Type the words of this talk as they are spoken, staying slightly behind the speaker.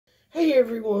Hey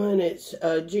everyone, it's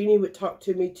Jeannie with Talk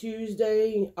to Me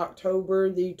Tuesday, October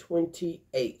the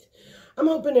 28th. I'm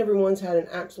hoping everyone's had an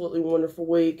absolutely wonderful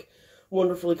week,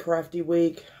 wonderfully crafty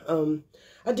week.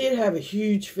 I did have a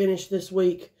huge finish this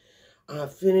week. I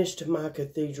finished my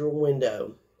cathedral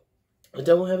window. I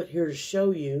don't have it here to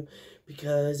show you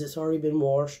because it's already been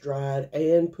washed, dried,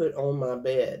 and put on my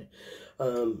bed.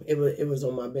 It was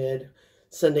on my bed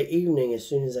Sunday evening as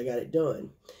soon as I got it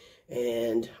done.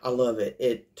 And I love it.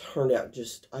 It turned out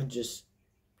I just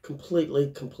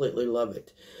completely love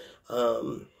it.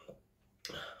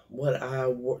 What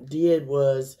I did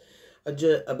was,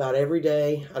 about every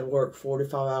day, I'd work 4 to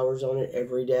 5 hours on it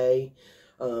every day.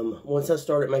 Once I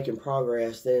started making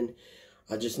progress, then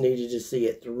I just needed to see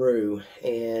it through.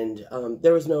 And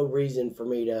there was no reason for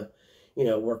me to,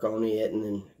 work on it and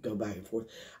then go back and forth.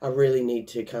 I really need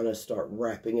to kind of start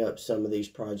wrapping up some of these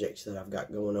projects that I've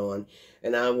got going on.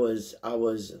 And I was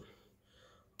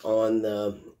on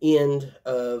the end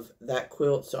of that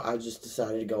quilt, so I just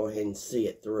decided to go ahead and see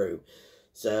it through.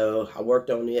 So I worked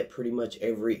on it pretty much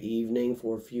every evening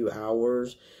for a few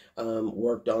hours.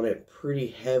 Worked on it pretty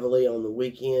heavily on the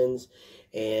weekends.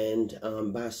 And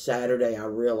by Saturday, I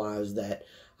realized that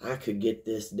I could get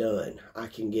this done. I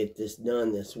can get this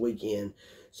done this weekend.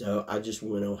 So I just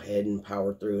went ahead and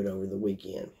powered through it over the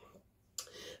weekend.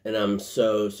 And I'm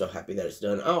so happy that it's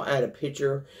done. I'll add a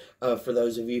picture for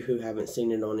those of you who haven't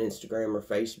seen it on Instagram or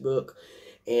Facebook.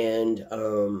 And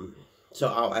so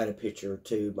I'll add a picture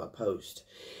to my post.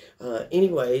 So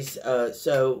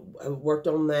I worked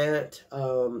on that.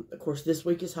 Of course, this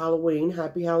week is Halloween.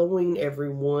 Happy Halloween,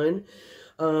 everyone.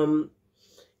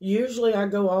 Usually I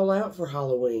go all out for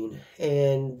Halloween,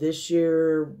 and this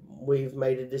year we've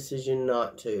made a decision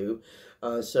not to.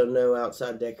 So no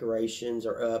outside decorations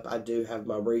are up. I do have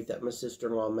my wreath that my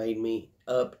sister-in-law made me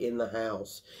up in the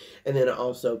house. And then I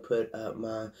also put up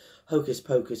my Hocus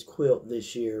Pocus quilt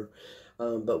this year.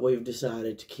 But we've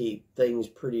decided to keep things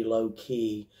pretty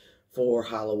low-key for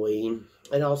Halloween.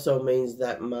 It also means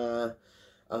that my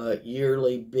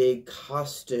yearly big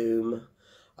costume,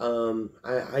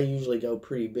 I usually go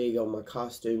pretty big on my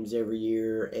costumes every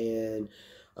year, and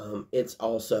I've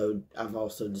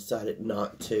also decided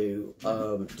not to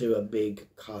do a big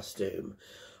costume.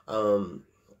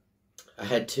 I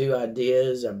had two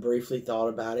ideas. I briefly thought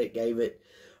about it, gave it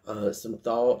some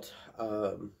thought.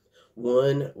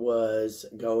 One was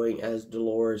going as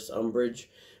Dolores Umbridge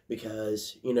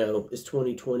because, it's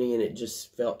 2020 and it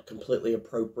just felt completely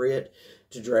appropriate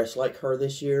to dress like her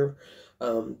this year.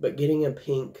 But getting a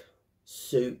pink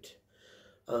suit,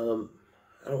 I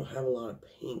don't have a lot of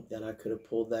pink that I could have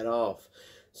pulled that off.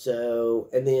 So,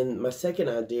 and then my second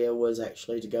idea was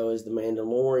actually to go as the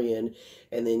Mandalorian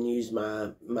and then use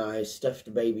my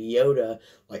stuffed baby Yoda,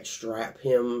 like strap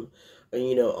him,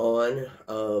 on.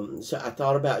 So I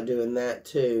thought about doing that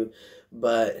too,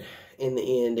 but in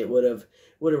the end it would have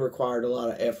required a lot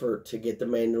of effort to get the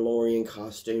Mandalorian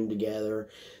costume together.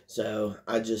 So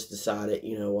I just decided,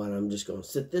 you know what, I'm just going to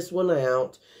sit this one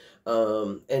out.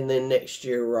 And then next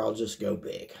year I'll just go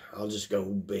big. I'll just go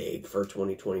big for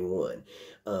 2021.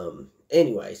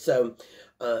 Anyway, so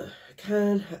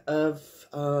kind of,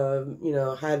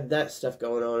 had that stuff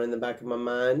going on in the back of my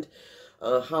mind.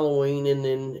 Halloween, and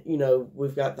then,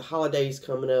 we've got the holidays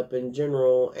coming up in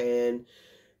general, and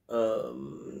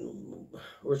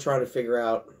we're trying to figure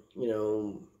out,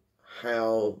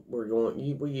 how we're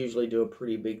going. We usually do a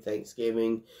pretty big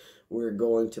Thanksgiving. We're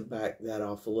going to back that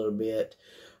off a little bit.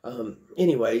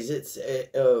 Anyways,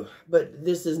 but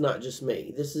this is not just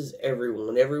me. This is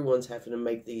everyone. Everyone's having to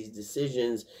make these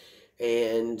decisions,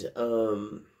 and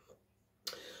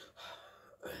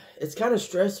it's kind of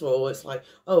stressful. It's like,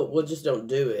 oh, well, just don't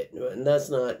do it. And that's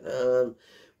not,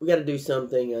 we got to do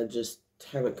something. I just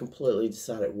haven't completely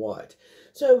decided what.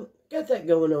 So, got that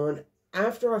going on.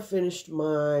 After I finished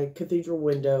my cathedral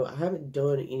window, I haven't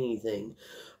done anything.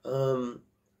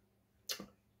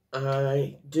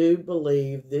 I do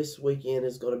believe this weekend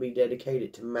is going to be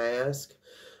dedicated to mask.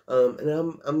 And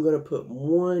I'm going to put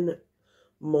one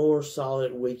more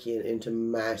solid weekend into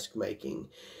mask making.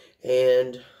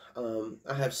 And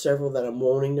I have several that I'm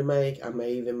wanting to make. I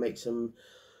may even make some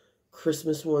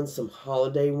Christmas ones, some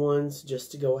holiday ones,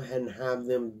 just to go ahead and have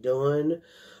them done.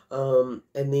 And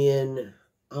then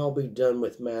I'll be done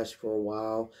with masks for a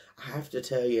while. I have to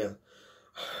tell you,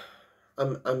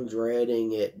 I'm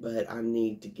dreading it, but I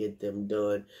need to get them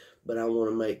done. But I want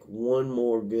to make one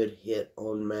more good hit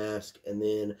on mask, and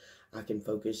then I can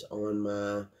focus on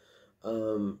my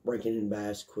Rankin and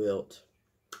Bass quilt.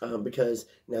 Because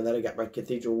now that I got my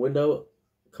cathedral window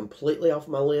completely off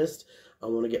my list, I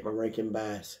want to get my Rankin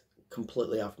Bass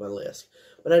completely off my list.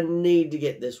 But I need to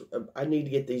get this. I need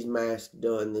to get these masks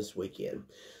done this weekend.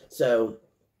 So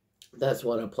that's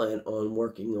what I plan on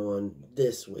working on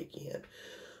this weekend.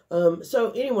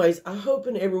 So anyways, I hope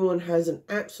everyone has an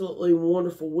absolutely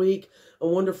wonderful week, a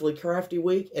wonderfully crafty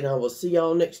week, and I will see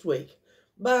y'all next week.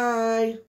 Bye!